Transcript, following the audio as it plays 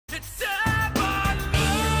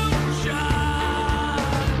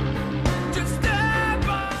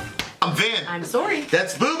I'm Sori.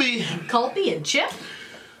 That's Booby. Culpy and Chip.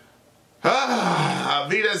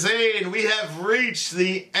 Vida Zane, we have reached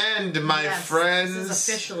the end, my friends. This is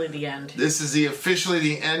officially the end. This is officially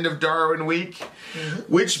the end of Darwin Week.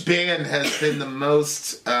 Mm-hmm. Which band has been the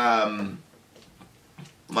most, has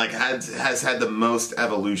had the most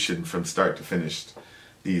evolution from start to finish,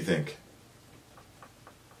 do you think?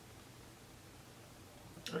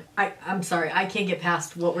 I'm sorry, I can't get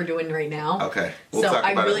past what we're doing right now. Okay. We'll talk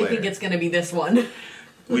about it later. I really think it's going to be this one.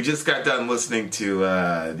 We just got done listening to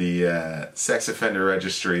the Sex Offender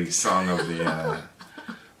Registry song of the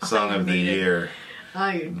year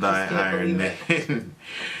by Iron Maiden.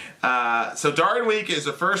 So Darwin Week is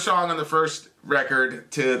the first song on the first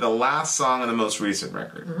record to the last song on the most recent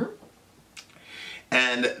record. Mm-hmm.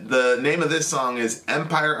 And the name of this song is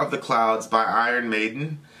Empire of the Clouds by Iron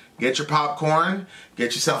Maiden. Get your popcorn,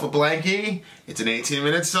 get yourself a blankie. It's an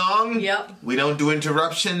 18-minute song. Yep. We don't do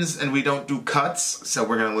interruptions and we don't do cuts, so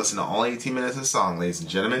we're going to listen to all 18 minutes of the song, ladies and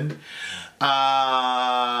gentlemen.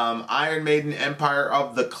 Iron Maiden, Empire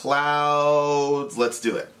of the Clouds. Let's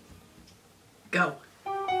do it. Go.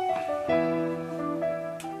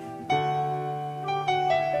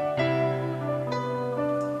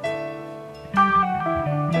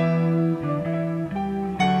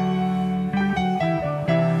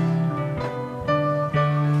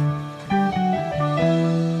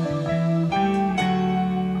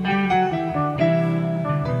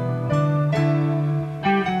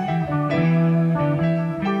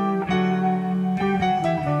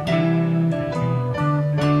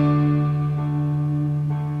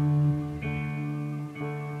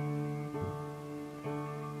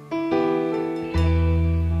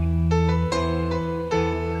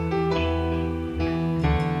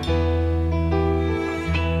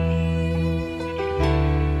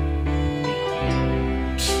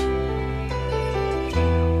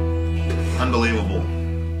 Unbelievable.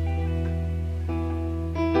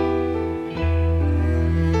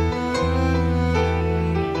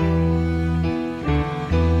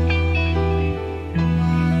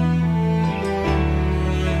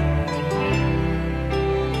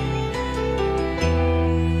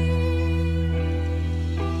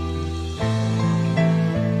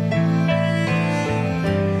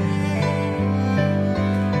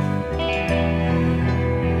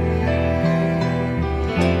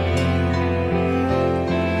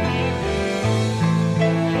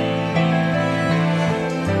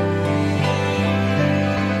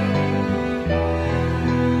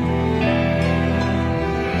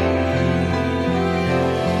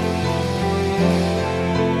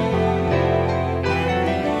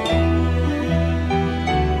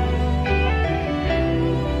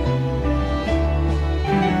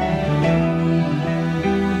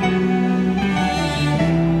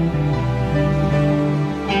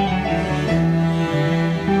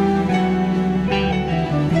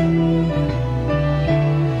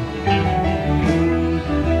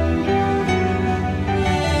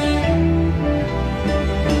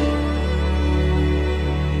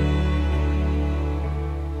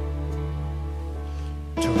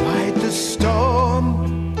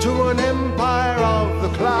 Storm to an empire of the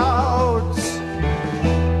clouds.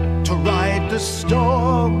 To ride the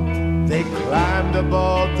storm, they climbed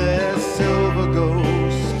aboard their silver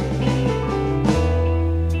ghost.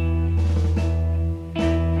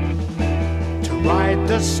 To ride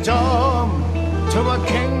the storm to a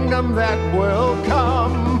kingdom that will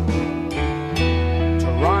come. To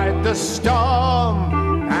ride the storm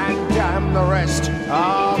and damn the rest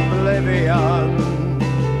oblivion.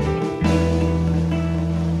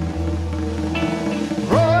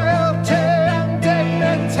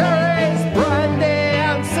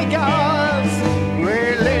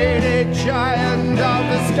 Giant of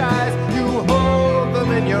the skies, you hold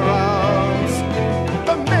them in your arms.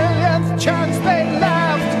 The millionth chance they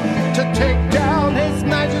laughed to take down His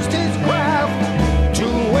Majesty's craft. To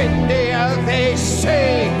India they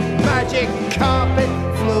say magic carpet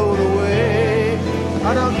float away.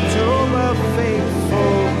 An October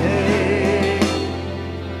fateful day.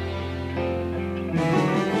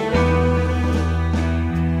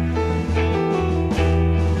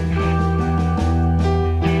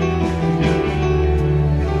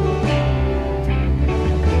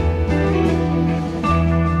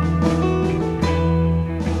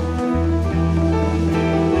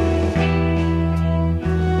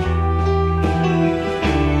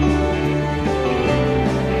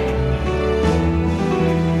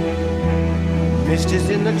 Mist is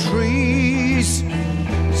in the trees,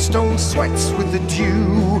 stone sweats with the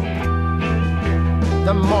dew.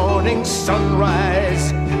 The morning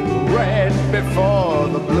sunrise, red before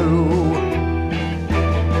the blue.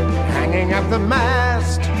 hanging at the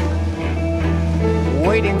mast,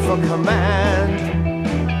 waiting for command.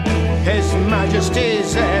 His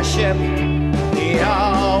Majesty's airship,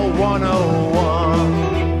 ER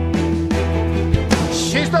 101.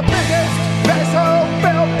 She's the biggest vessel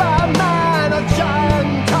built by man, a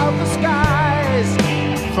giant of the skies.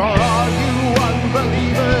 For all you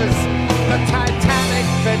unbelievers, the Titanic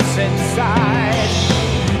fits inside.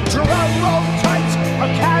 Drum roll tight, a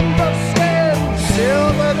canvas skin,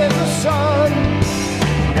 silvered in the sun.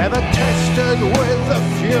 Never tested with the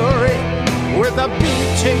fury, with the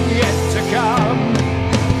beating yet to come.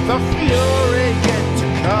 The fury yet to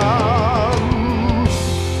come.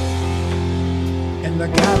 In the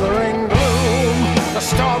gathering gloom, the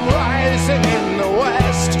storm rising in the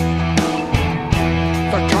west.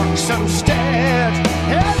 The coxswain stared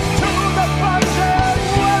into the buzzing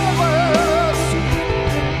weatherverse.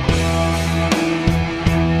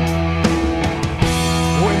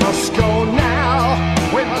 We must go now,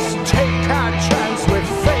 we must take our chance with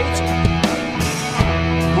fate.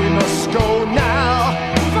 We must go now,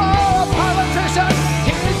 for a politician,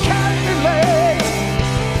 he can't be late.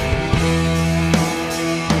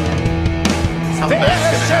 The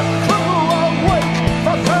airship crew awake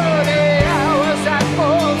for 30 hours at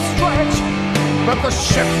full stretch, but the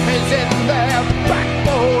ship is in their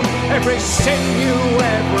backbone, every sinew,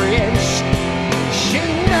 every inch. She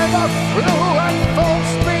never flew at full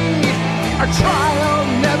speed, a trial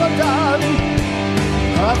never done.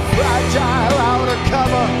 A fragile outer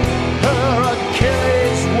cover, her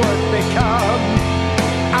Achilles would become,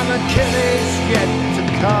 an Achilles yet to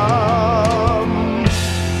come.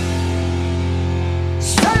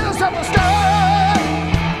 Sailors of the stern,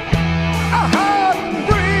 a hardened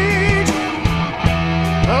breed,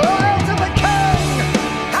 loyal to the king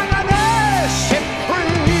and an airship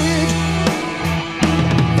creed.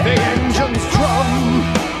 The engines drum,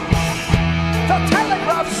 the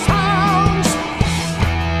telegraph sounds,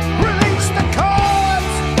 release the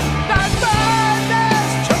cords that burn their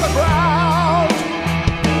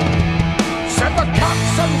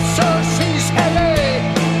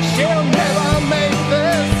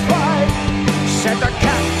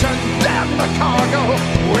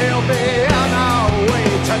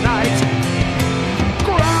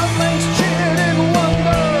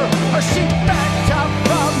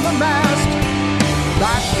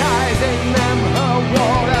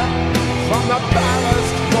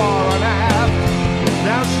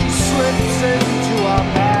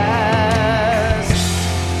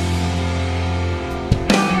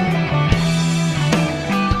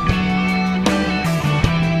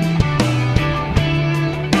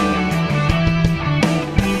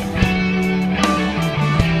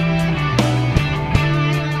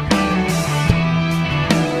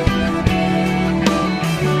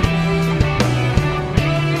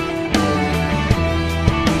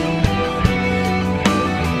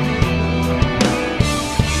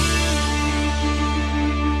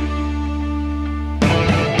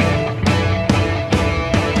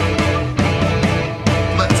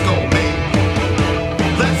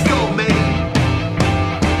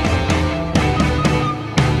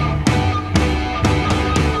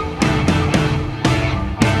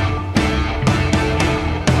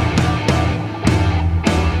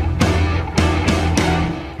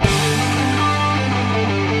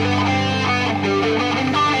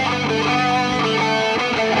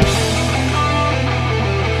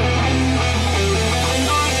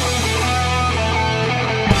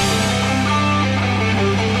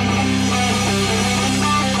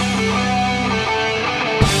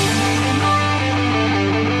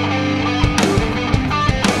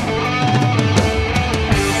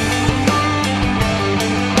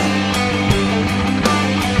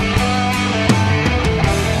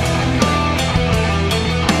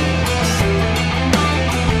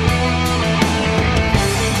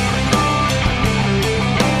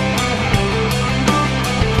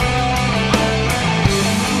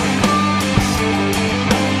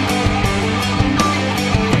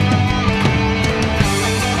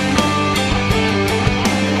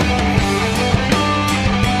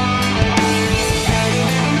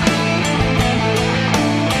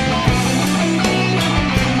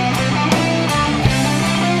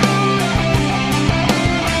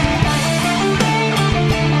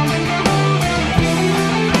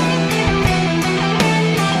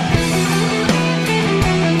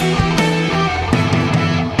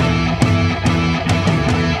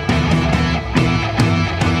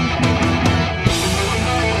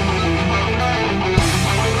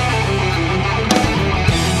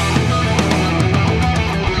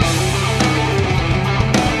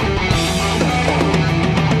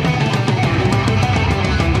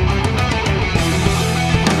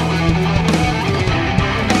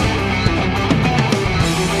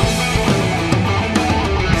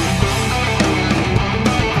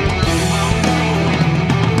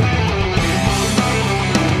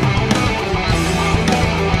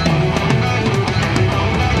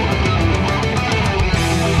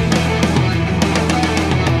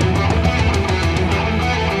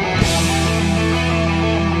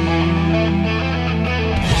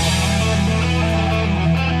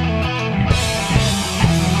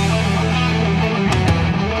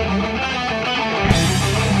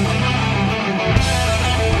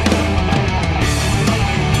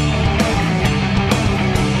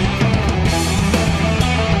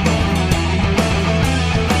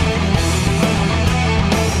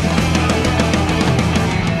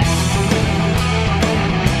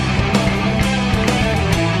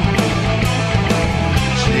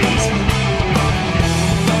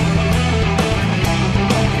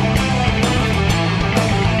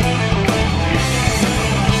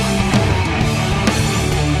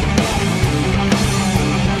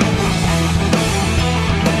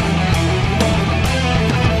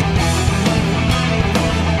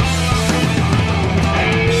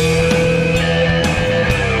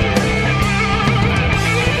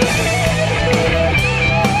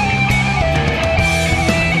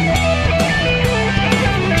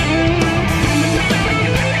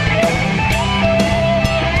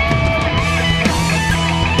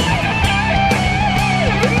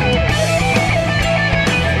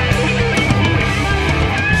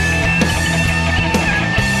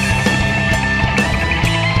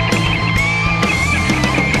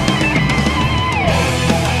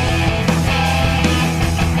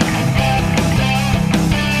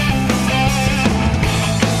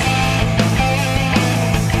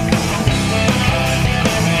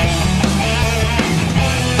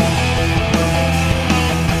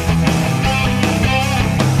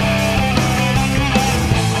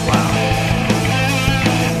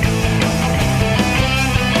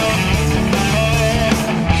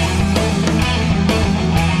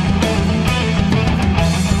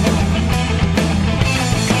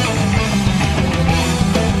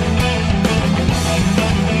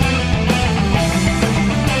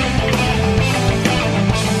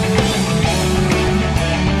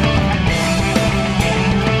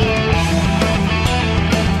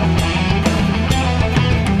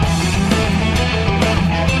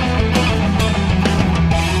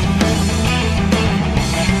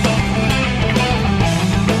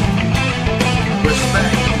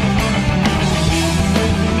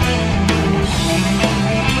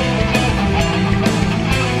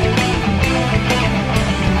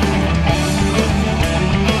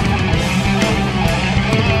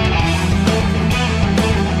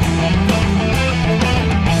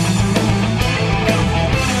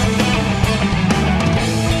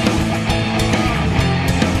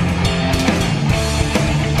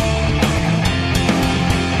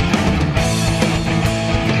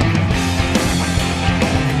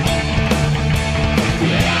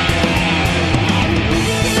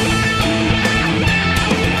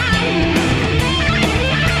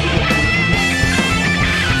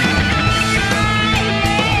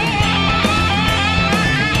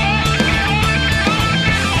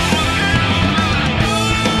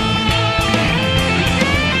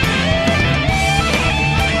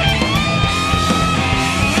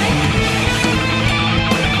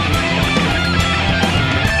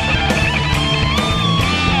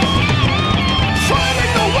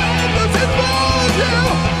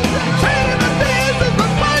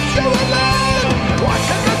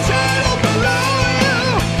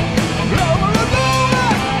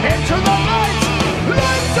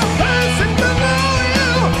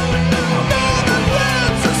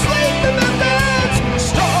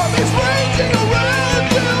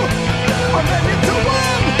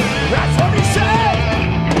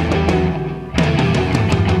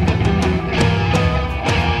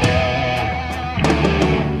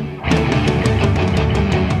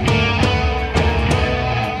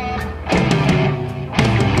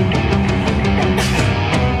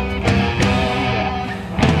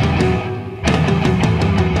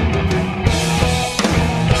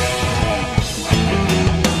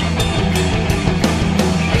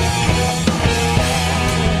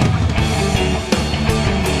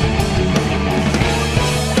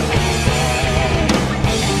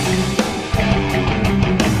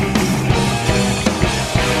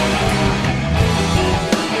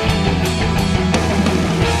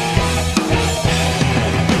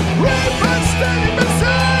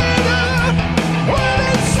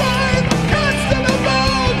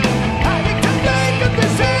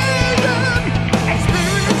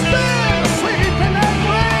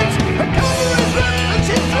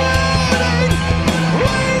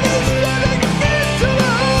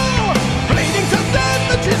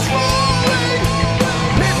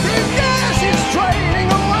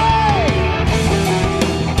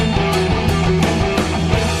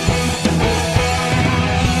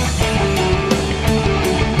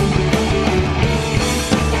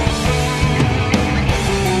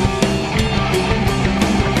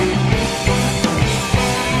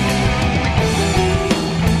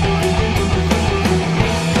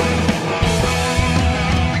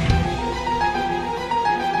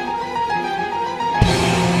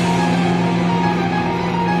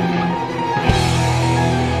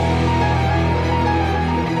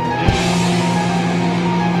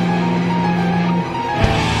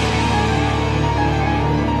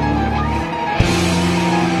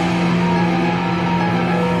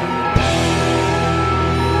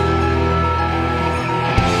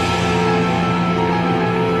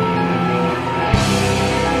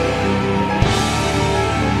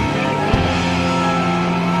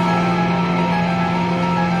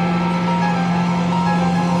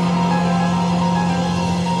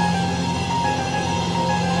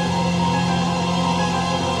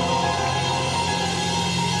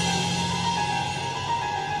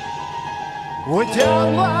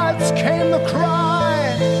Downwards came the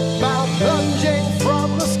cry, bow plunging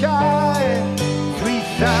from the sky.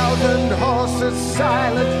 3,000 horses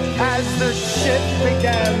silent as the ship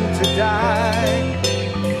began to die.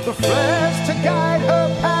 The flares to guide her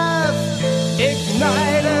path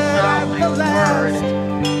ignited at the last.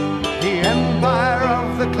 The empire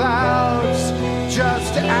of the clouds,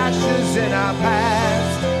 just ashes in our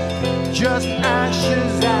past, just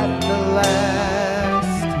ashes at the last.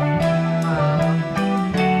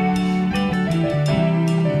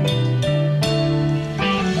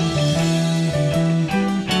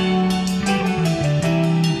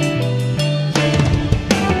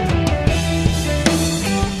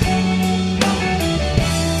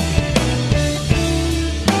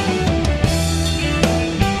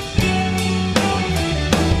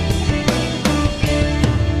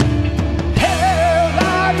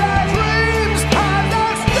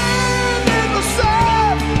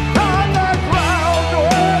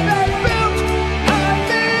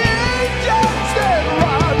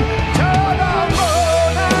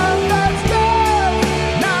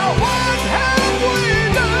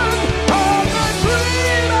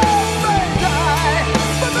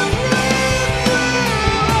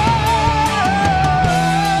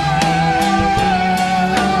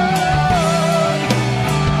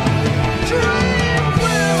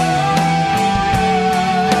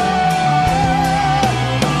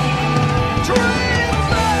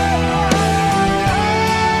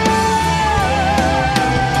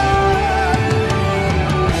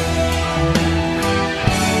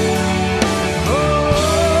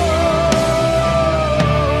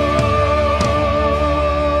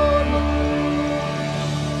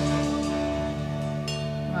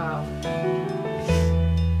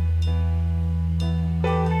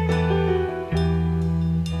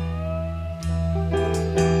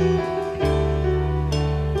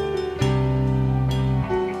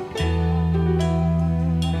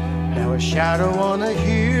 Shadow on a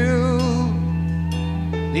hill,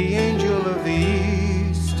 the angel of the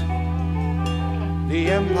east, the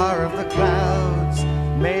empire of the clouds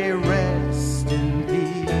may rest in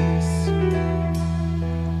peace.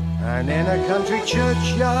 And in a country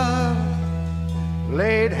churchyard,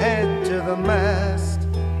 laid head to the mast,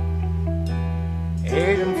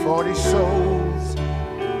 48 souls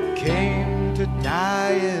came to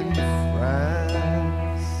die in France.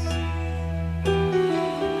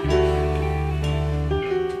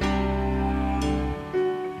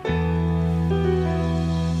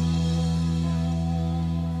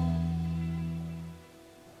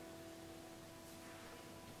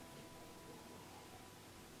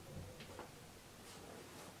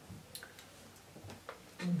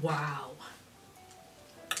 Wow.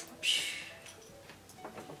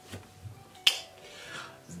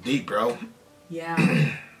 It's deep, bro. Yeah.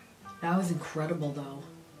 That was incredible, though.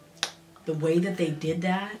 The way that they did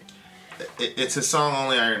that. It's a song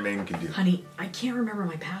only Iron Maiden can do. Honey, I can't remember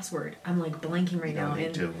my password. I'm like blanking right now.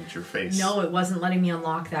 And with your face. No, it wasn't letting me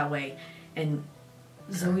unlock that way. And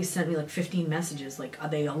Zoe sent me like 15 messages. Like, are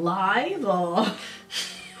they alive? Or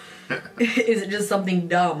is it just something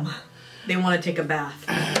dumb? They want to take a bath.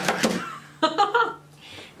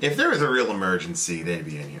 If there was a real emergency, they'd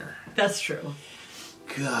be in here. That's true.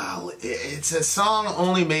 Golly, it's a song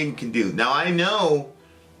only Maiden can do. Now I know,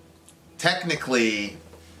 technically,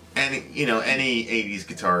 any 80s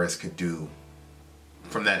guitarist could do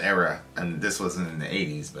from that era, and this wasn't in the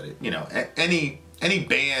 80s, but any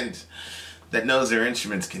band that knows their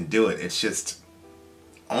instruments can do it. It's just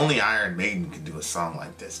only Iron Maiden can do a song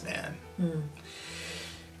like this, man. Mm.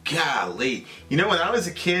 Golly. You know, when I was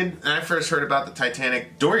a kid and I first heard about the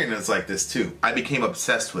Titanic, Dorian was like this too. I became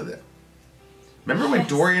obsessed with it. Remember when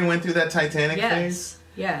Dorian went through that Titanic phase?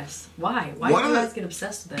 Yes. Why? Why did you guys get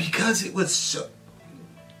obsessed with it? Because it was so...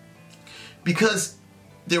 Because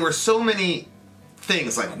there were so many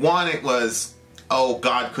things. Like, one, it was, oh,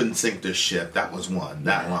 God couldn't sink this ship. That was one,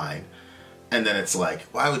 that line. And then it's like,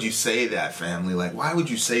 why would you say that, family? Like, why would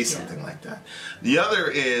you say something like that? The other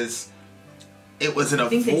is... It was an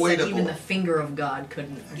avoidable... I think they said even the finger of God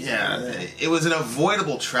couldn't... Yeah, it was an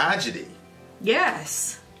avoidable tragedy.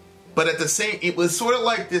 Yes. But at the same... It was sort of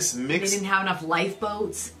like this mix... They didn't have enough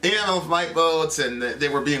lifeboats. They didn't have enough lifeboats, and they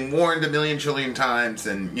were being warned a million trillion times,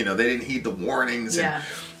 and, they didn't heed the warnings. Yeah.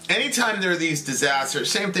 And anytime there are these disasters,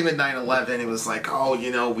 same thing with 9/11, it was like, oh,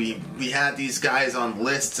 we had these guys on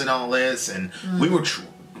lists and all this, and we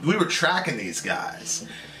were tracking these guys.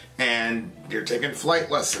 And you're taking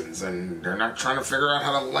flight lessons, and they're not trying to figure out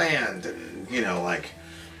how to land, and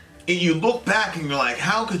you look back and you're like,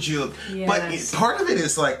 how could you? Yes. But part of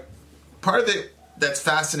it that's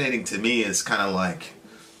fascinating to me is kind of like,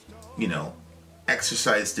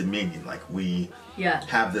 exercise dominion. Like we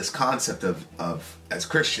have this concept of as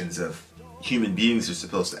Christians of human beings are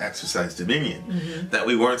supposed to exercise dominion. That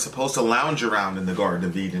we weren't supposed to lounge around in the Garden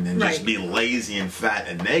of Eden and just be lazy and fat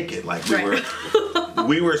and naked. Like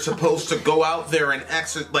we were supposed to go out there and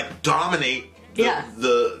dominate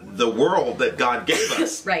the world that God gave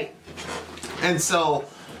us. Right. And so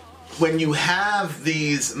when you have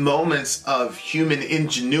these moments of human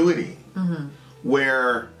ingenuity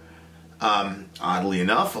where oddly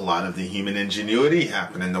enough, a lot of the human ingenuity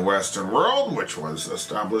happened in the Western world, which was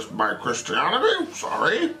established by Christianity.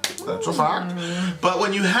 Sorry, that's a fact. But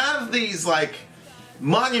when you have these like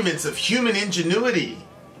monuments of human ingenuity,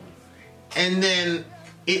 and then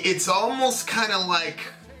it's almost kind of like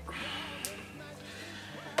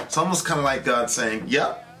God saying,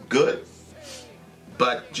 "Yep, good,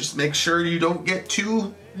 but just make sure you don't get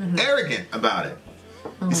too arrogant about it."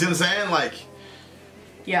 You see what I'm saying? Like,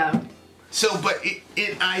 yeah. So, but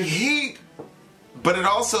I hate, but it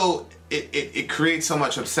also, it creates so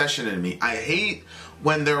much obsession in me. I hate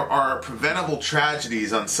when there are preventable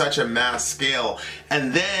tragedies on such a mass scale,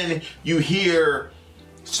 and then you hear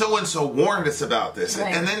so-and-so warned us about this.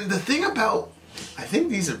 Right. And then the thing about, I think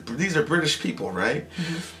these are British people, right?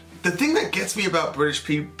 The thing that gets me about British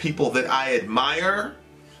people that I admire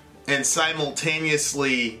and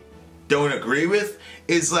simultaneously don't agree with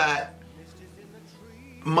is that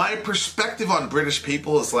my perspective on British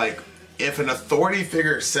people is like, if an authority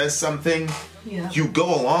figure says something, you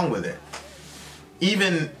go along with it.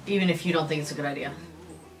 Even if you don't think it's a good idea.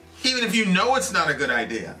 Even if you know it's not a good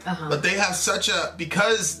idea. But they have such a,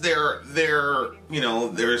 because they're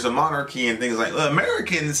there's a monarchy and things like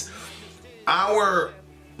Americans,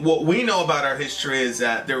 what we know about our history is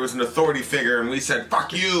that there was an authority figure and we said,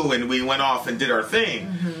 fuck you, and we went off and did our thing.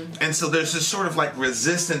 And so there's this sort of like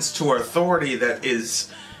resistance to authority that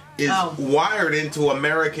is wired into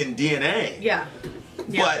American DNA. Yeah.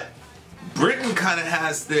 But Britain kind of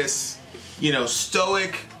has this,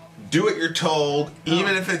 stoic, do what you're told, and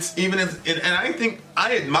I think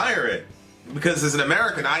I admire it, because as an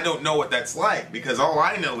American, I don't know what that's like, because all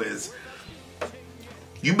I know is,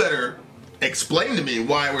 you better explain to me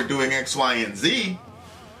why we're doing X, Y, and Z.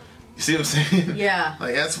 You see what I'm saying? Yeah.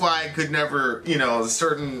 Like, that's why I could never,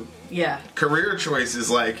 certain career choices,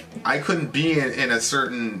 like, I couldn't be in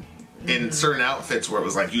certain outfits where it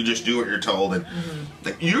was like, you just do what you're told, and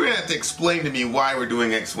like, you're gonna have to explain to me why we're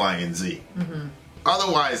doing X, Y, and Z.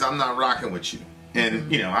 Otherwise, I'm not rocking with you.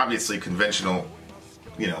 And, obviously conventional,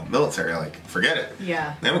 military, like, forget it.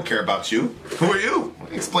 Yeah. They don't care about you. Who are you?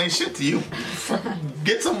 I explain shit to you.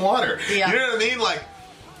 Get some water. Yeah. You know what I mean? Like,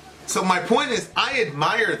 so my point is, I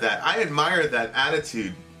admire that. I admire that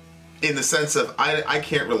attitude in the sense of, I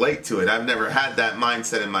can't relate to it. I've never had that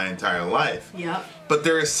mindset in my entire life. Yep. But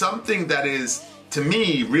there is something that is, to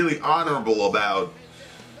me, really honorable about,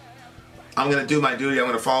 I'm going to do my duty, I'm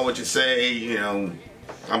going to follow what you say,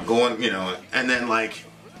 I'm going, and then, like,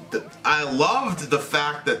 I loved the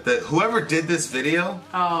fact that whoever did this video.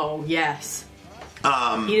 Oh, yes.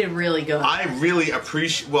 He did really good. I really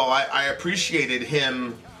I appreciated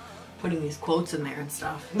him putting these quotes in there and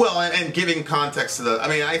stuff. Well, and giving context to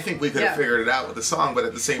I think we could have figured it out with the song, but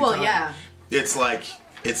at the same time, it's like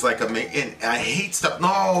and I hate stuff.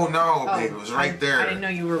 No, babe, it was right there. I didn't know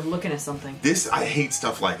you were looking at something. I hate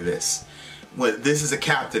stuff like this. This is a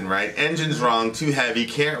captain, right? Engine's wrong, too heavy,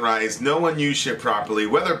 can't rise, no one used ship properly,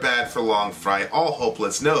 weather bad for long flight, all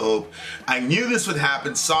hopeless, no hope. I knew this would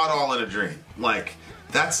happen, saw it all in a dream. Like,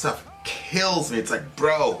 that stuff kills me. It's like,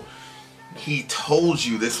 bro, he told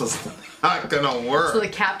you this was not gonna work. So the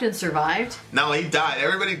captain survived? No, he died.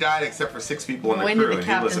 Everybody died except for 6 people in the crew. When did the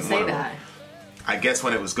captain say that? I guess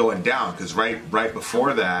when it was going down, because right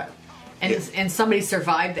before that. And somebody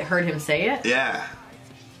survived that heard him say it? Yeah.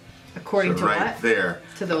 According to right what? There.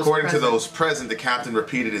 To those According present. to those present, the captain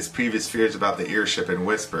repeated his previous fears about the airship and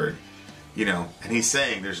whispered, and he's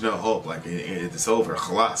saying there's no hope, like it's over,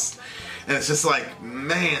 khalas. And it's just like,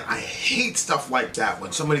 man, I hate stuff like that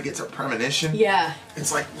when somebody gets a premonition. Yeah.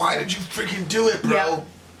 It's like, why did you freaking do it, bro? Yeah.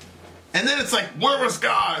 And then it's like, where was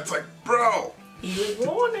God? It's like, bro. He was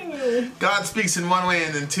warning you. God speaks in one way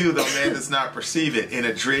and in two, though man does not perceive it. In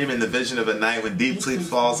a dream, in the vision of a night, when deep sleep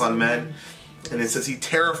falls on men. And it says he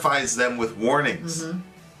terrifies them with warnings.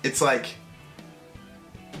 It's like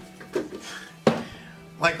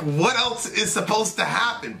what else is supposed to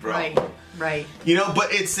happen, bro? Right.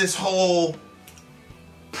 But it's this whole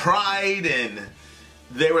pride and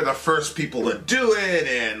they were the first people to do it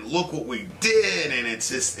and look what we did, and it's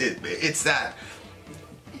just it's that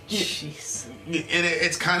Jeez. And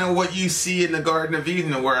it's kind of what you see in the Garden of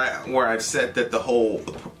Eden, where I've said that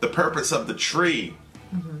the purpose of the tree.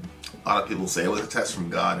 Mm-hmm. A lot of people say it was a test from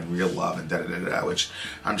God and real love and da-da-da-da, which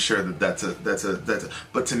I'm sure that's a.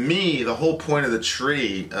 But to me, the whole point of the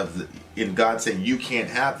tree in God saying you can't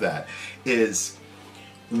have that is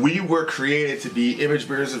we were created to be image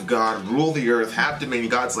bearers of God, rule the earth, have dominion.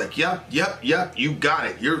 God's like, yep, you got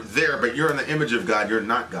it. You're there, but you're in the image of God. You're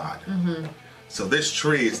not God. Mm-hmm. So this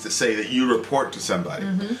tree is to say that you report to somebody.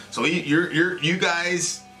 Mm-hmm. So you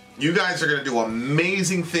guys are going to do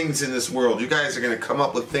amazing things in this world. You guys are going to come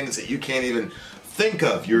up with things that you can't even think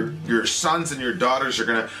of. Your sons and your daughters are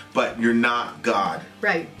going to, but you're not God.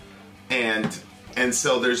 Right. And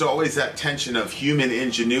so there's always that tension of human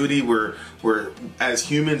ingenuity where as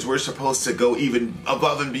humans we're supposed to go even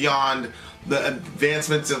above and beyond the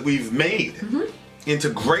advancements that we've made into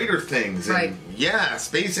greater things. Right. And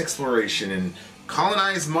space exploration and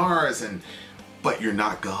colonize Mars, but you're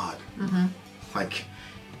not God. Mm-hmm. Like,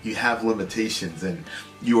 you have limitations, and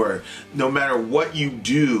you are, no matter what you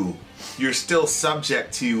do, you're still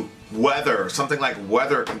subject to weather. Something like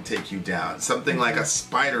weather can take you down. Something like a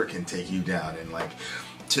spider can take you down. And like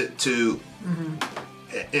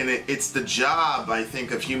and it's the job, I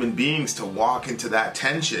think, of human beings to walk into that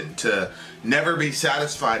tension, to never be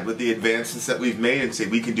satisfied with the advancements that we've made and say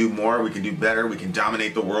we can do more, we can do better, we can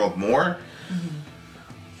dominate the world more.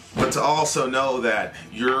 But to also know that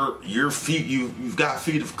your feet, you've got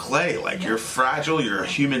feet of clay. Like, you're fragile. You're a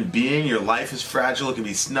human being. Your life is fragile. It can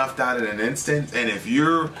be snuffed out in an instant. And if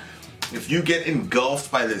you get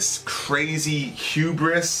engulfed by this crazy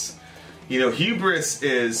hubris, hubris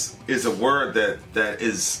is a word that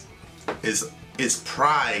is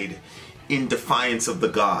pride in defiance of the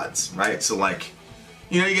gods, right? So like,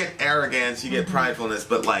 you get arrogance, you get pridefulness,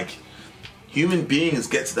 but like, human beings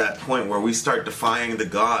get to that point where we start defying the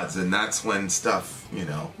gods, and that's when stuff,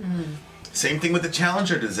 Same thing with the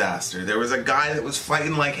Challenger disaster. There was a guy that was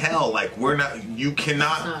fighting like hell. Like, you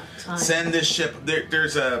cannot send this ship.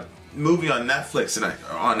 There's a movie on Netflix and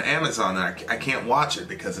on Amazon, and I can't watch it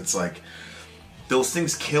because it's like, those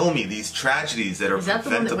things kill me. These tragedies that are Is that the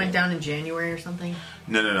one that went down in January or something?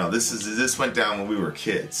 No. This went down when we were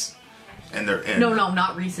kids, No,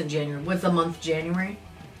 not recent January. What's the month January?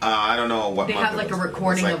 I don't know what they month have like a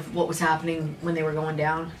recording of what was happening when they were going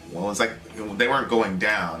down. Well, it's like they weren't going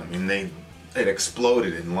down. I mean, it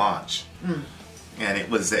exploded in launch, and it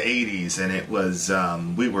was the 80s, and it was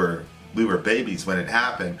we were babies when it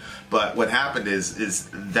happened. But what happened is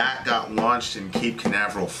that got launched in Cape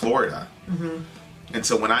Canaveral, Florida, and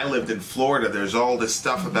so when I lived in Florida, there's all this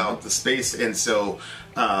stuff about the space, and so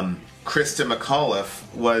Krista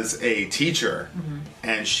McAuliffe was a teacher,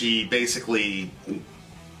 and she basically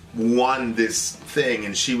won this thing,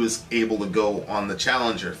 and she was able to go on the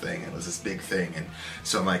Challenger thing. It was this big thing, and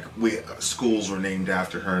so like schools were named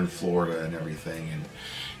after her in Florida and everything,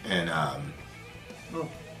 and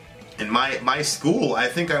my school,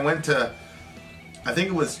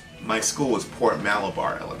 my school was Port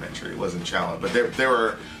Malabar Elementary. It wasn't Challenger, but there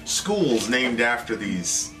were schools named after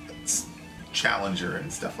these Challenger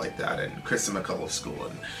and stuff like that, and Krista McAuliffe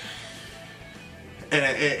School, and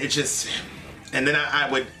it just. And then I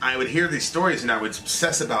would hear these stories, and I would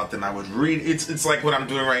obsess about them. I would read. It's like what I'm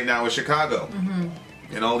doing right now with Chicago,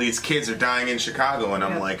 and all these kids are dying in Chicago, and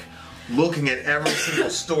I'm like looking at every single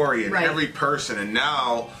story and every person. And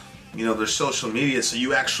now, there's social media, so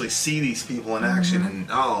you actually see these people in action. And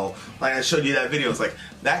like I showed you that video. It's like,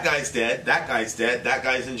 that guy's dead, that guy's dead, that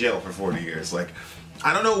guy's in jail for 40 years. Like,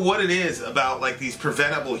 I don't know what it is about like these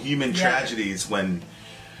preventable human tragedies when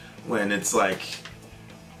it's like.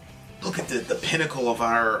 Look at the pinnacle of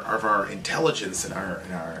our intelligence and our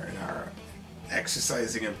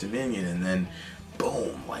exercising of dominion, and then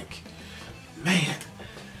boom, like, man.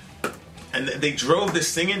 And they drove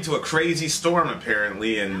this thing into a crazy storm,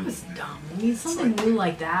 apparently, and that was dumb. I mean, something new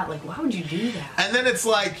like that, like, why would you do that? And then it's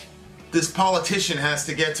like, this politician has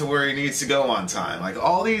to get to where he needs to go on time. Like,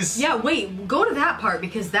 all these... Yeah, wait, go to that part,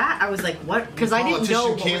 because that, I was like, what? Because I didn't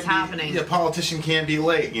know what was happening. The politician can't be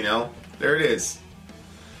late, There it is.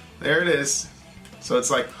 There it is. So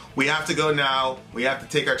it's like, we have to go now. We have to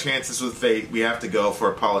take our chances with fate. We have to go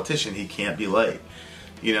for a politician. He can't be late.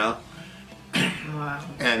 Wow.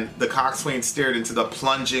 And the coxswain stared into the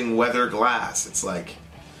plunging weather glass. It's like,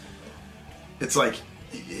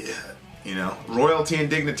 royalty and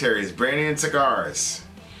dignitaries, brandy and cigars.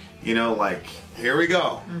 Like, here we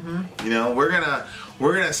go. We're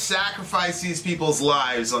gonna sacrifice these people's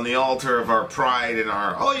lives on the altar of our pride and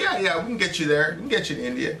our, we can get you there. We can get you to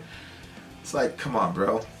India. It's like, come on,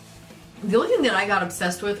 bro. The only thing that I got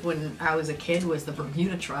obsessed with when I was a kid was the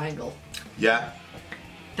Bermuda Triangle. Yeah.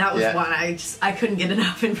 That was one I couldn't get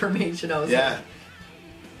enough information. I was like,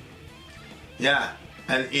 yeah,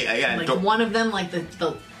 and like one of them, like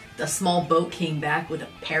the small boat came back with a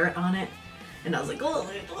parrot on it, and I was like, oh,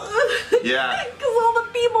 yeah, because all the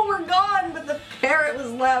people were gone, but the parrot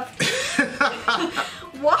was left.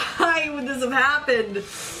 Why would this have happened?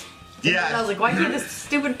 Yeah, and I was like, why can't this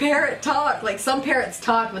stupid parrot talk? Like some parrots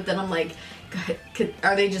talk, but then I'm like,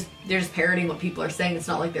 are they're just parroting what people are saying? It's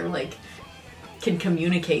not like they're like can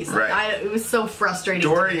communicate. So right. It was so frustrating.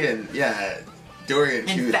 Dorian,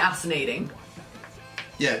 and fascinating.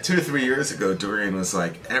 Yeah, 2 to 3 years ago, Dorian was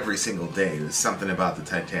like every single day there was something about the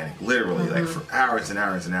Titanic, literally like for hours and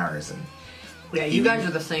hours and hours. And yeah, you guys are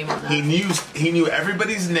the same on that. He knew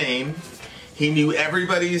everybody's name. He knew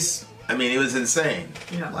everybody's. I mean, it was insane.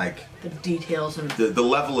 Yeah, like the details and the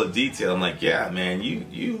level of detail. I'm like, yeah, man,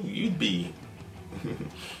 you'd be.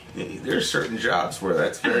 There's certain jobs where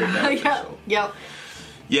that's very beneficial.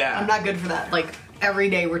 Yeah. I'm not good for that. Like every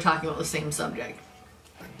day we're talking about the same subject.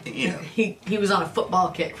 You know. He was on a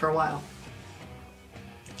football kick for a while.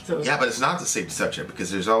 So but it's not the same subject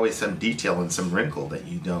because there's always some detail and some wrinkle that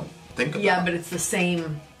you don't think about. Yeah, but it's the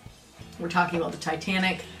same. We're talking about the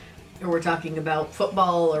Titanic, or we're talking about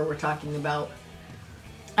football, or we're talking about.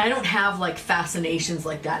 I don't have like fascinations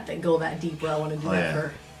like that go that deep where I want to do that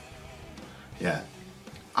for. Yeah.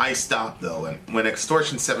 I stopped though, and when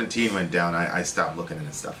Extortion 17 went down, I stopped looking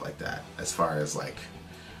into stuff like that. As far as like,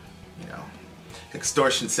 you know,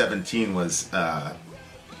 Extortion 17 was the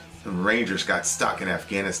Rangers got stuck in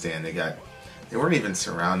Afghanistan. They weren't even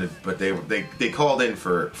surrounded, but they called in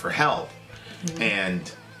for help, and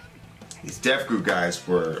these Dev Group guys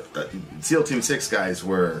were SEAL Team 6 guys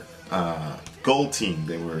were Gold Team.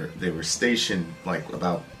 They were stationed like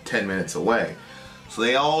about 10 minutes away, so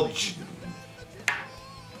they all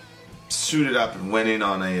suited up and went in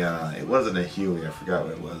on it wasn't a Huey, I forgot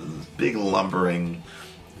what it was. It was a big lumbering,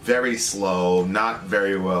 very slow, not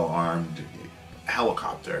very well armed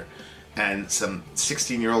helicopter, and some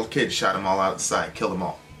 16-year-old kid shot them all outside, killed them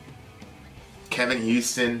all. Kevin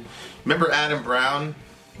Houston, remember Adam Brown,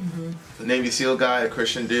 the Navy SEAL guy, a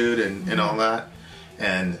Christian dude, and all that,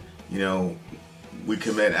 and you know, we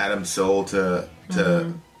commit Adam's soul to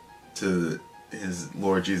his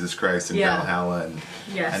Lord Jesus Christ in Valhalla,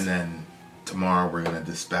 and then tomorrow we're gonna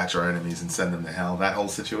dispatch our enemies and send them to hell. That whole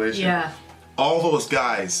situation. Yeah. All those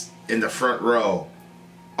guys in the front row,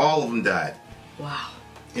 all of them died. Wow.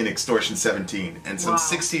 In Extortion 17, and some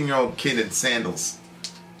 16-year-old kid in sandals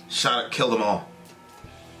killed them all.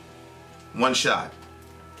 One shot.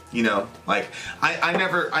 You know, like I didn't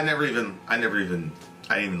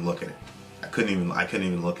even look at it. I couldn't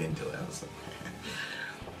even look into it. I was like,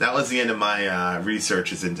 that was the end of my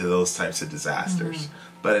researches into those types of disasters.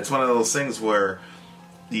 But it's one of those things where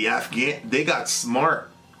they got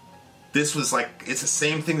smart. This was like, it's the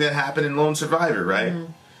same thing that happened in Lone Survivor, right?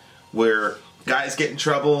 Where guys get in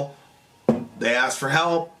trouble, they ask for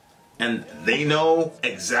help, and they know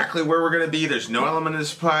exactly where we're going to be. There's no element of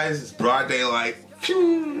surprise. It's broad daylight.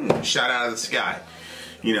 Shot out of the sky.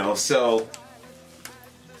 You know, so...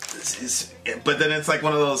 but then it's like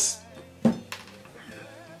one of those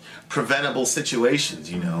preventable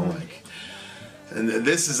situations, you know, like, and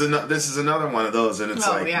this is another one of those, and it's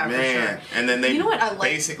man, sure. And then they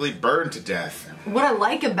basically burned to death. What I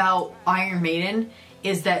like about Iron Maiden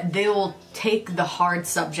is that they will take the hard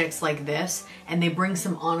subjects like this and they bring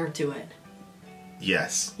some honor to it.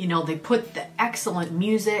 Yes. You know, they put the excellent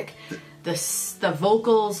music, the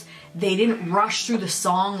vocals. They didn't rush through the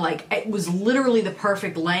song. Like, it was literally the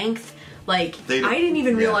perfect length. Like, I didn't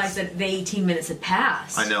even realize that the 18 minutes had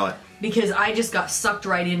passed. I know it. Because I just got sucked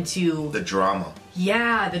right into... the drama.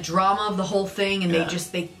 Yeah, the drama of the whole thing. And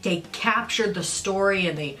they captured the story,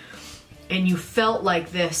 and you felt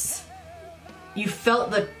like this... You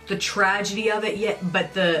felt the tragedy of it,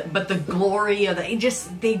 but the glory of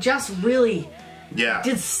it. They just really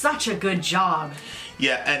did such a good job.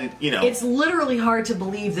 Yeah, and you know, it's literally hard to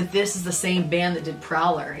believe that this is the same band that did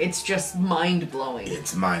Prowler. It's just mind blowing.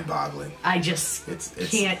 It's mind boggling. I just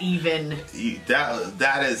can't even.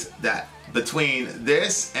 That between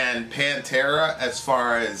this and Pantera, as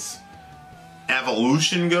far as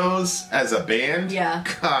evolution goes as a band. Yeah.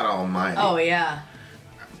 God Almighty. Oh yeah.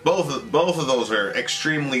 Both of those are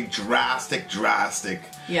extremely drastic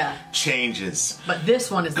changes. But this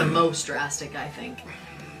one is the most drastic, I think.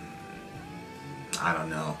 I don't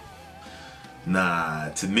know. Nah,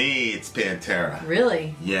 to me it's Pantera.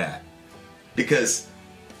 Really? Yeah. Because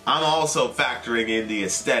I'm also factoring in the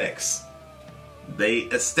aesthetics. They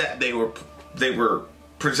were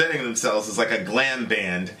presenting themselves as like a glam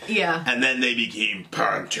band. Yeah. And then they became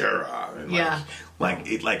Pantera. And yeah. Like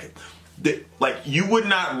you would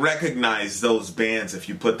not recognize those bands if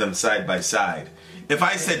you put them side by side. If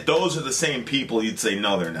I said those are the same people, you'd say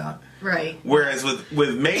no, they're not. Right. Whereas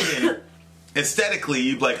with Maiden, aesthetically,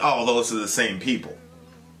 you'd be like, oh, those are the same people.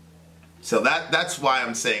 So that's why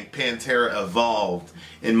I'm saying Pantera evolved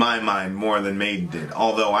in my mind more than Maiden did.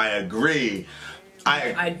 Although I agree,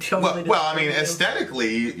 I totally well, I mean,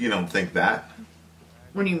 aesthetically, you don't think that.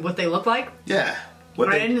 What they look like? Yeah.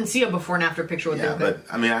 I didn't see a before and after picture. Yeah, but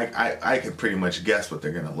I mean, I could pretty much guess what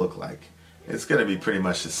they're gonna look like. It's gonna be pretty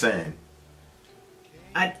much the same.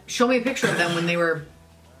 Show me a picture of them when they were.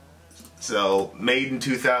 So Maiden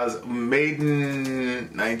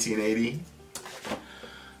 1980.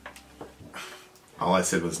 All I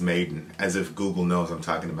said was Maiden, as if Google knows I'm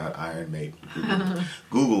talking about Iron Maiden.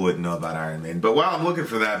 Google wouldn't know about Iron Maiden. But while I'm looking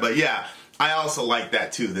for that, but yeah, I also like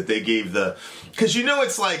that too, that they gave because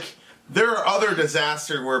it's like, there are other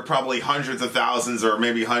disasters where probably hundreds of thousands or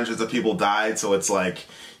maybe hundreds of people died, so it's like,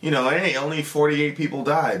 hey, only 48 people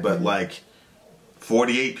died, but like,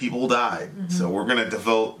 48 people died. So we're going to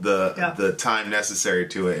devote the time necessary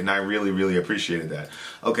to it, and I really, really appreciated that.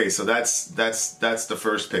 Okay, so that's the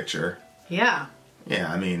first picture. Yeah.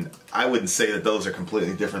 Yeah, I mean, I wouldn't say that those are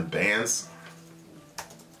completely different bands.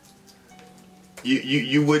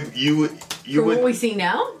 You would what we see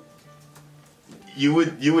now? You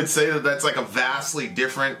would say that that's like a vastly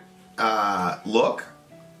different look?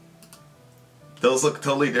 Those look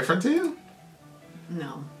totally different to you?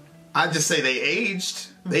 No. I'd just say they aged.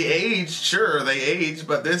 They aged, sure, they aged,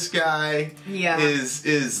 but this guy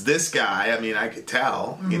is this guy. I mean, I could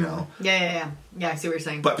tell, Yeah, I see what you're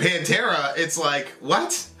saying. But Pantera, it's like,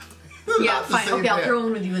 what? Yeah, fine. Okay, I'll throw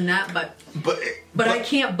in with you in that, but I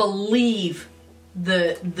can't believe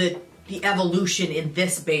the evolution in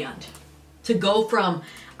this band. To go from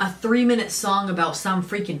a 3-minute song about some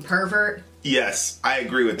freaking pervert. Yes, I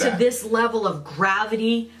agree with that. To this level of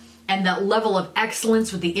gravity and that level of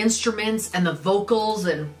excellence with the instruments and the vocals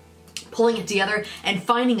and pulling it together and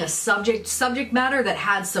finding a subject matter that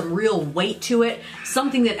had some real weight to it.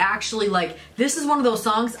 Something that actually, like, this is one of those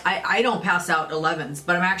songs, I don't pass out 11s,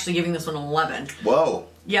 but I'm actually giving this one an 11. Whoa.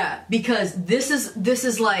 Yeah, because this is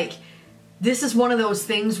one of those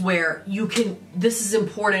things where this is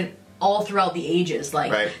important all throughout the ages.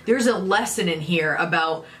 Like, there's a lesson in here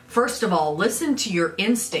about, first of all, listen to your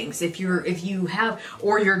instincts. If you have,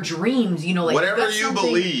 or your dreams, like whatever you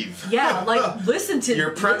believe. Yeah, like listen to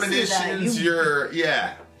your premonitions.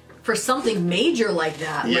 For something major like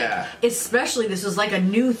that. Yeah. Like, especially this is like a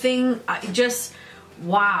new thing.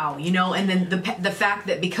 Wow, and then the fact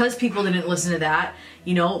that because people didn't listen to that,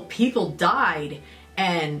 people died,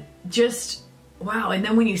 and just. Wow, and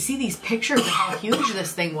then when you see these pictures of how huge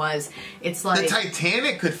this thing was, it's like... The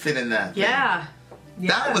Titanic could fit in that thing. Yeah.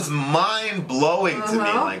 That was mind-blowing to me.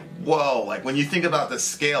 Like, whoa. Like, when you think about the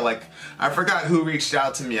scale, like, I forgot who reached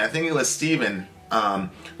out to me. I think it was Steven,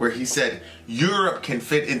 where he said, Europe can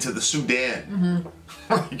fit into the Sudan.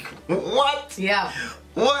 Like, what? Yeah.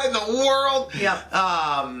 What in the world? Yeah.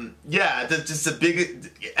 Just a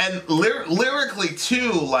big... And lyrically,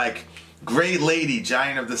 too, like... Great lady,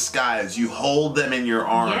 giant of the skies, you hold them in your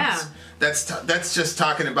arms. Yeah. That's just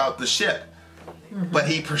talking about the ship. But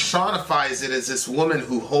he personifies it as this woman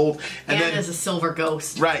who and then as a silver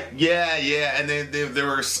ghost. Right, yeah, and they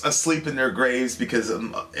were asleep in their graves because,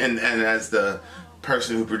 and as the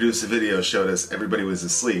person who produced the video showed us, everybody was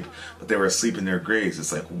asleep, but they were asleep in their graves.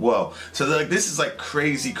 It's like, whoa. So like, this is like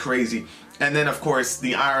crazy. And then, of course,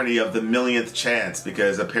 the irony of the millionth chance,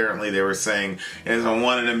 because apparently they were saying there's a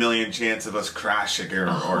 1 in a million chance of us crashing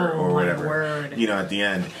or whatever. Word. At the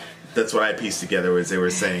end. That's what I pieced together, was they were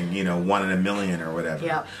saying, 1 in a million or whatever.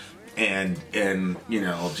 Yeah. And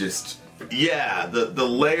just, the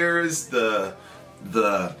layers, yeah,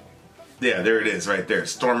 there it is right there.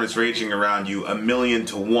 Storm is raging around you 1,000,000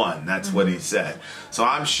 to 1. That's what he said. So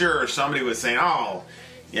I'm sure somebody was saying, oh,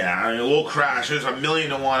 yeah, I mean, we'll crash. There's 1,000,000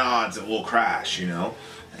 to 1 odds that we'll crash,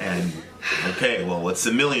 And, okay, well, it's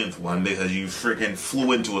the 1,000,000th one because you freaking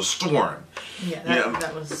flew into a storm. Yeah,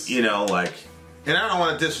 that was... and I don't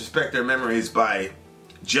want to disrespect their memories by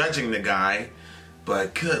judging the guy,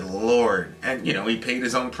 but good Lord. And, he paid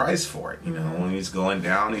his own price for it, When he's going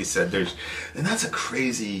down, he said and that's a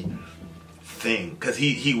crazy thing, because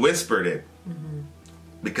he whispered it.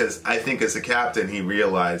 Because I think as a captain, he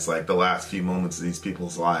realized, like, the last few moments of these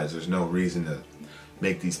people's lives, there's no reason to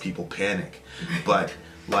make these people panic. But,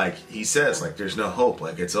 like, he says, like, there's no hope,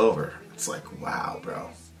 like, it's over. It's like, wow,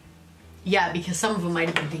 bro. Yeah, because some of them might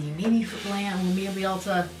have been thinking, maybe we'll be able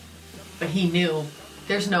to... But he knew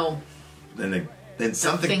There's no. Then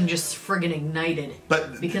something. The thing just friggin' ignited.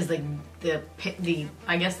 But because the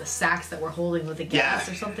I guess the sacks that were holding with the gas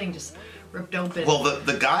or something just ripped open. Well,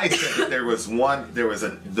 the guy said that there was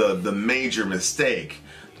the major mistake,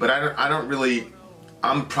 but I don't really.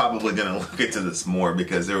 I'm probably gonna look into this more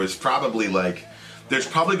because there's probably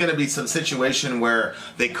going to be some situation where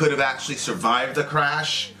they could have actually survived the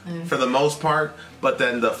crash for the most part, but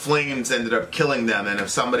then the flames ended up killing them, and if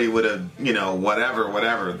somebody would have,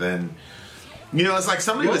 whatever, then, it's like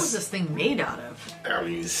somebody What was this thing made out of? I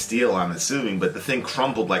mean, steel, I'm assuming, but the thing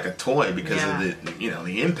crumpled like a toy because of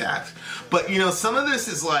the impact. But, some of this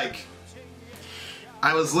is like,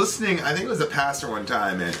 I was listening, I think it was a pastor one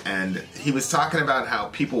time, and he was talking about how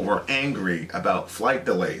people were angry about flight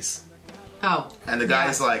delays. Oh. And the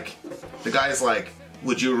guy's like,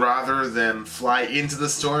 would you rather them fly into the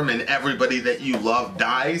storm and everybody that you love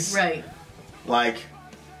dies? Right. Like,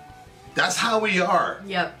 that's how we are.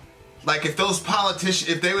 Yep. Like, if those politicians,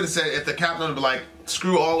 if they would have said, if the captain would be like,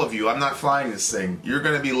 screw all of you, I'm not flying this thing. You're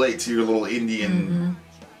going to be late to your little Indian.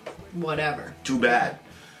 Whatever. Too bad.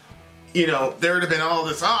 There would have been all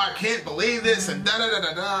this, I can't believe this, and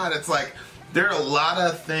da-da-da-da-da. And it's like, there are a lot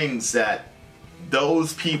of things that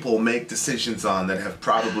those people make decisions on that have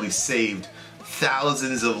probably saved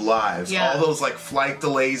thousands of lives. Yeah. All those like flight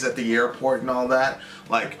delays at the airport and all that.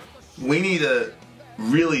 Like, we need to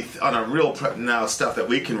really, on a real now stuff that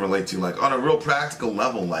we can relate to, like on a real practical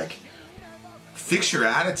level, like fix your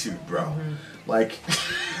attitude, bro. Like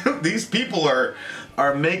these people are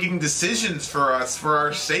making decisions for us for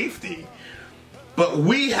our safety, but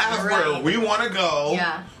we have where we want to go.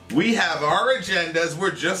 Yeah. We have our agendas.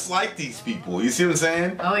 We're just like these people. You see what I'm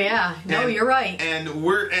saying? Oh yeah. No, you're right. And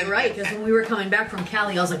you're right, because when we were coming back from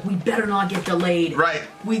Cali, I was like, we better not get delayed. Right.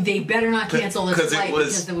 They better not cancel this flight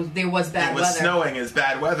because there was bad weather. It was snowing, it's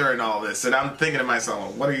bad weather and all this. And I'm thinking to myself,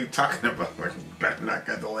 well, what are you talking about? We better not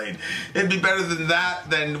get delayed. It'd be better than that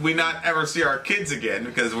than we not ever see our kids again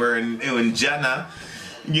because we're in Jeddah.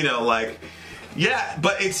 Yeah,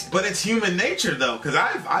 but it's human nature though, because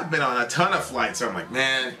I've been on a ton of flights. So I'm like,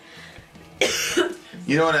 man,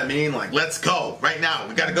 you know what I mean? Like, let's go right now.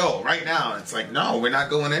 We gotta go right now. And it's like, no, we're not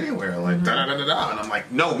going anywhere. Like, da da da da. And I'm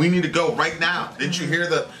like, no, we need to go right now. Didn't you hear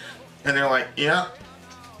the? And they're like, yeah,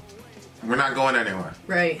 we're not going anywhere.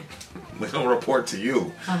 Right. We don't report to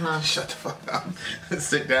you. Shut the fuck up.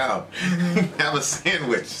 Sit down. Have a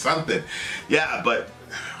sandwich. Something. Yeah, but.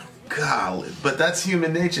 God, but that's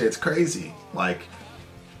human nature. It's crazy. Like,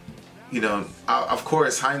 of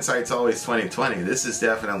course, hindsight's always 20/20. This is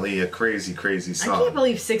definitely a crazy, crazy song. I can't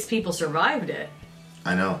believe 6 people survived it.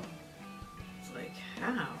 I know. It's like,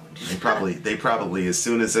 how? They probably, as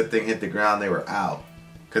soon as that thing hit the ground, they were out.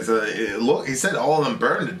 Because he said all of them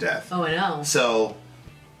burned to death. Oh, I know. So,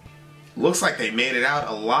 looks like they made it out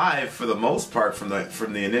alive for the most part from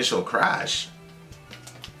the initial crash.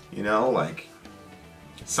 Like.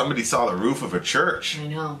 Somebody saw the roof of a church. I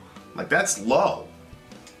know. Like, that's low.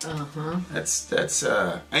 That's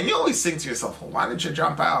and you always think to yourself, well, why did you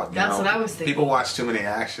jump out? That's what I was thinking. People watch too many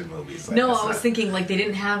action movies. Like, no, I was thinking like they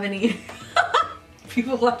didn't have any.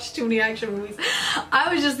 People watch too many action movies.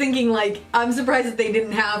 I was just thinking like, I'm surprised that they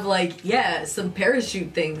didn't have like, some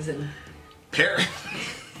parachute things and. Babe,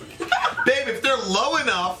 if they're low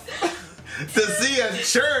enough. To see a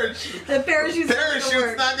church, the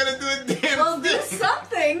parachute's not gonna do a damn thing. Well, do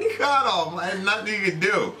something. God, man, nothing you can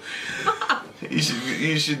do.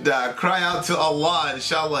 You should cry out to Allah,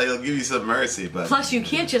 inshallah, He'll give you some mercy. But plus, you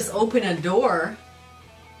can't just open a door,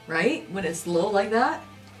 right? When it's low like that.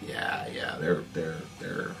 Yeah, they're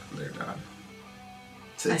done.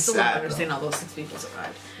 I still don't understand how those 6 people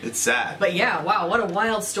survived. It's sad. But yeah, wow, what a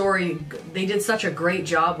wild story. They did such a great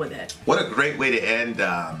job with it. What a great way to end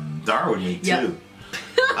Darwin Week, too.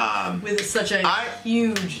 With such a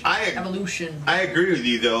huge evolution. I agree with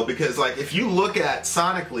you, though, because like if you look at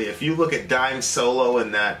sonically, if you look at Dime's solo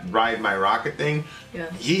and that Ride My Rocket thing,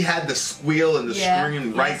 he had the squeal and the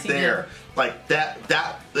scream right there. Like that,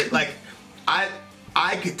 like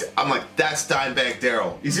I'm like, that's Dimebag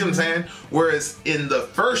Darrell. You see what I'm saying? Whereas in the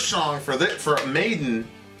first song for Maiden,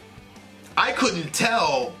 I couldn't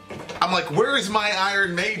tell. I'm like, where is my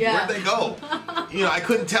Iron Maiden? Where'd they go? I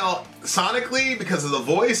couldn't tell sonically because of the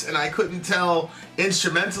voice, and I couldn't tell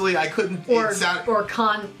instrumentally. I couldn't.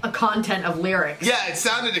 Content of lyrics. Yeah, it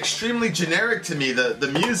sounded extremely generic to me.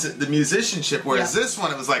 The musicianship. Whereas this one,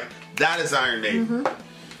 it was like, that is Iron Maiden.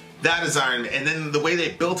 That is Iron Maiden. And then the way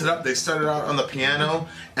they built it up, they started out on the piano,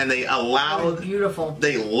 and they allowed. Beautiful.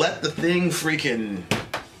 They let the thing freaking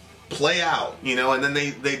play out, and then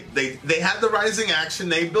they had the rising action,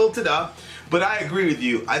 they built it up. But I agree with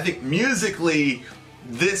you. I think musically,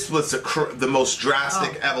 this was the most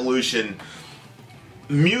drastic evolution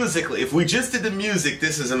musically. If we just did the music,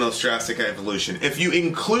 this is the most drastic evolution. If you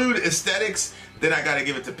include aesthetics, then I gotta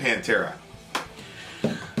give it to Pantera,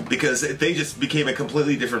 because they just became a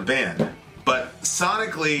completely different band. But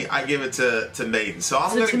sonically, I give it to Maiden. So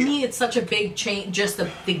to me, it's such a big change. Just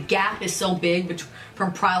the gap is so big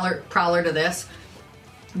from Prowler to this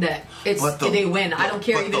that they win. I don't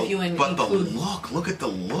care even if you include. But the look at the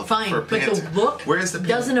look. Fine, but the look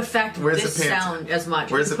doesn't affect this sound as much.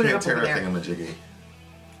 Where's the Pantera thingamajiggy?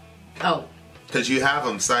 Oh, because you have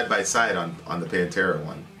them side by side on the Pantera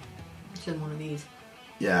one. It's in one of these.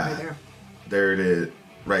 Yeah, right there. There it is,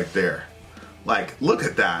 right there. Like, look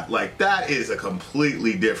at that. Like, that is a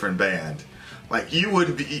completely different band. Like, you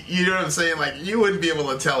would be, you know what I'm saying? Like, you wouldn't be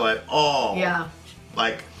able to tell at all. Yeah.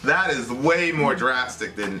 Like, that is way more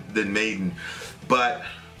drastic than Maiden. But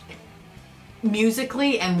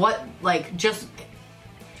musically and what, like, just...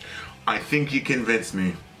 I think you convinced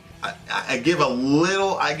me. I give a,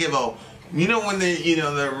 you know when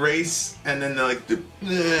the race and then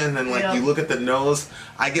you look at the nose?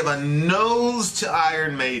 I give a nose to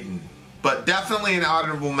Iron Maiden. But definitely an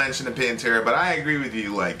honorable mention to Pantera. But I agree with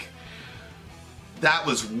you, like, that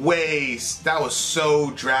was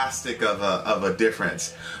so drastic of a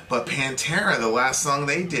difference. But Pantera, the last song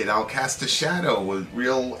they did, I'll Cast a Shadow, was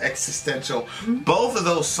real existential. Mm-hmm. Both of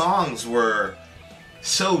those songs were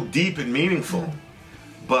so deep and meaningful.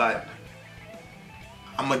 Mm-hmm. But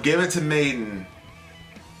I'm going to give it to Maiden.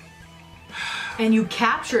 And you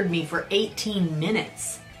captured me for 18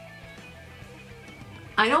 minutes.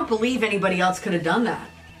 I don't believe anybody else could have done that.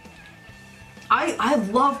 I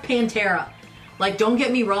love Pantera. Like, don't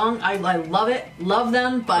get me wrong, I love it, love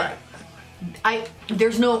them, but right.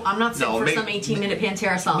 I'm not saying for some 18-minute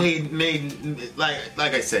Pantera song. Maiden,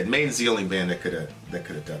 like I said, Maiden's the only band that could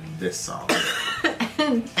have done this song.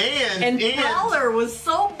 and Prowler was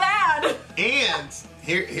so bad. And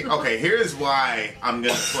here's why I'm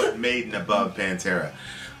gonna put Maiden above Pantera.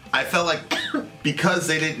 I felt like because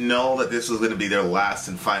they didn't know that this was going to be their last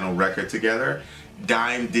and final record together,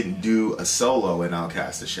 Dime didn't do a solo in I'll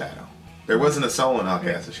Cast a Shadow. There wasn't a solo in I'll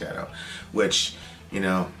Cast a Shadow, which,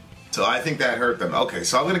 so I think that hurt them. Okay,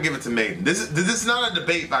 so I'm going to give it to Maiden. This is not a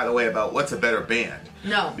debate, by the way, about what's a better band.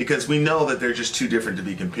 No. Because we know that they're just too different to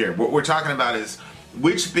be compared. What we're talking about is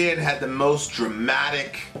which band had the most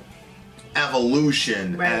dramatic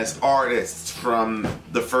evolution as artists from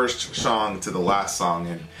the first song to the last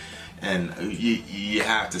song, and you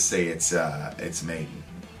have to say it's Maiden.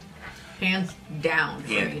 Hands down.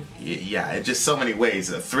 Yeah, it's just so many ways.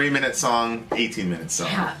 A 3-minute song, 18-minute song.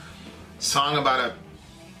 Yeah. Song about a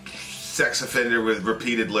sex offender with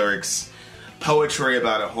repeated lyrics. Poetry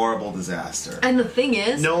about a horrible disaster. And the thing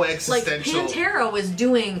is, no existential. Like, Pantera was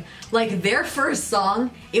doing, like, their first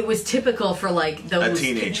song, it was typical for, like, those... A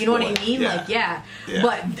teenage You know boy. what I mean? Yeah. Like,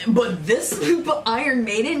 yeah. But this Iron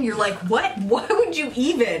Maiden, you're like, what? Why would you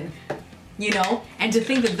even... And to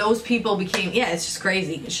think that those people became... Yeah, it's just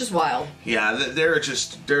crazy. It's just wild. Yeah, there are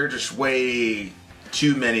just way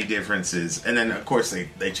too many differences. And then, of course,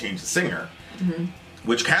 they changed the singer. Mm-hmm.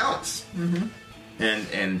 Which counts. Mm-hmm.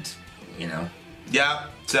 And yeah,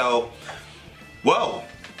 so, whoa.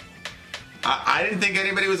 I didn't think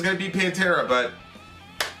anybody was going to beat Pantera, but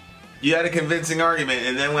you had a convincing argument.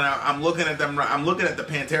 And then when I'm looking at them, I'm looking at the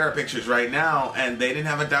Pantera pictures right now, and they didn't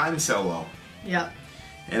have a Dime solo. Yeah.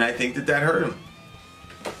 And I think that hurt them.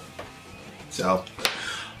 So,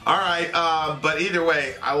 all right. But either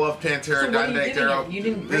way, I love Pantera. So Dimebag Darrell. You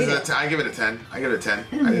didn't rate it. I give it a 10. I give it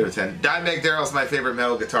a 10. Dimebag Darrell's my favorite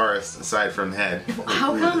metal guitarist, aside from Head.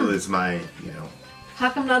 How come? Who is my, How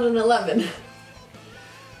come not an 11?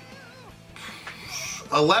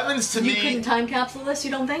 11's to me... You couldn't time capsule this,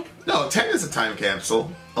 you don't think? No, 10 is a time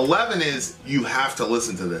capsule. 11 is, you have to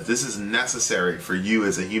listen to this. This is necessary for you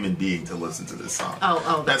as a human being to listen to this song.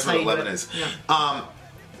 Oh, that's what 11 is. Yeah.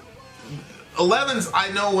 11's,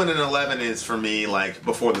 I know when an 11 is for me, like,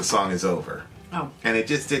 before the song is over. Oh. And it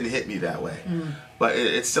just didn't hit me that way. Mm. But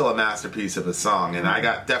it's still a masterpiece of a song, and I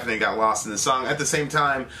definitely got lost in the song. At the same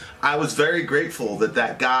time, I was very grateful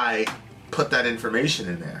that guy put that information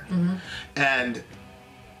in there. Mm-hmm. And...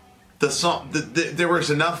 the song, there was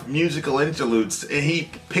enough musical interludes, and he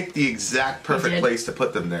picked the exact perfect place to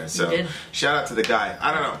put them there. So, shout out to the guy.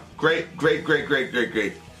 I don't know, great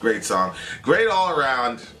song, great all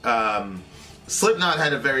around. Slipknot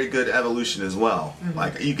had a very good evolution as well. Mm-hmm.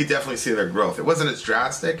 Like, you could definitely see their growth. It wasn't as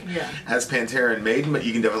drastic as Pantera and Maiden, but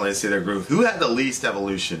you can definitely see their growth. Who had the least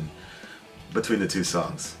evolution between the two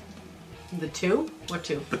songs? The two? What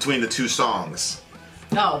two? Between the two songs.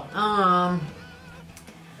 Oh,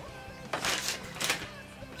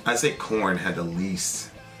 I say Korn had the least.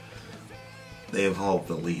 They evolved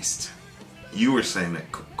the least. You were saying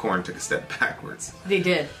that Korn took a step backwards. They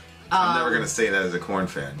did. I'm never going to say that as a Korn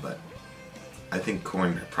fan, but I think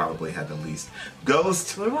Korn probably had the least.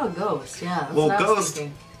 Ghost. What about Ghost? Yeah. That's well, what Ghost.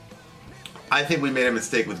 I think we made a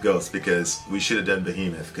mistake with Ghost because we should have done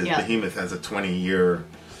Behemoth because Behemoth has a 20-year.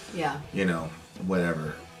 Yeah. You know,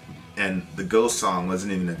 whatever. And the Ghost song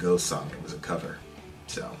wasn't even a Ghost song; it was a cover.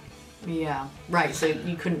 So. Yeah. Right. So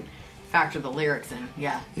you couldn't factor the lyrics in.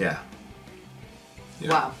 Yeah. Yeah.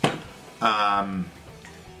 Yeah. Wow.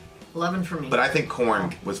 11 for me. But I think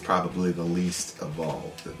Korn was probably the least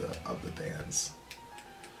evolved of the bands.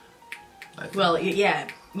 Well, yeah.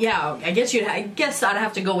 I guess I'd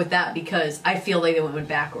have to go with that because I feel like they went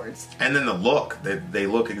backwards. And then the look, they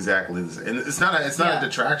look exactly the same. And it's not a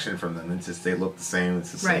detraction from them. It's just they look the same.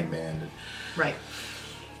 It's the same band. Right.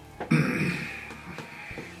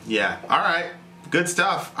 Yeah. All right. Good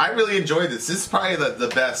stuff. I really enjoyed this. This is probably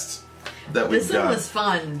the best that we've done. This one was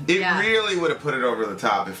fun. It really would have put it over the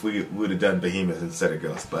top if we would have done Behemoth instead of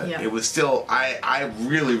Ghost. But it was still, I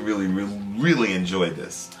really, really, really, really enjoyed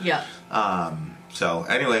this. Yeah. So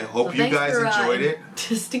anyway, hope you guys enjoyed it.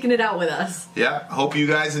 Just sticking it out with us. Yeah. Hope you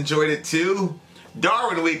guys enjoyed it too.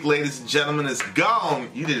 Darwin Week, ladies and gentlemen, is gone.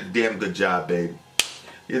 You did a damn good job, babe.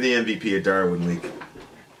 You're the MVP of Darwin Week.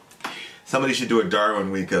 Somebody should do a Darwin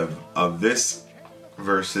Week of this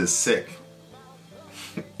versus Sick.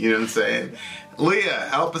 You know what I'm saying? Leah,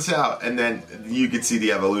 help us out. And then you could see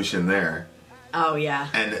the evolution there. Oh, yeah.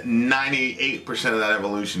 And 98% of that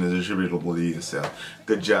evolution is attributable to you. So,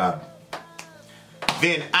 good job.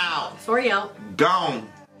 Vin out. Sori out. Gone.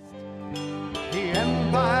 The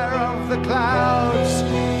empire of the clouds,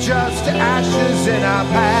 just ashes in our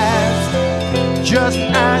past, just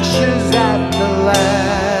ashes at the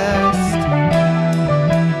last.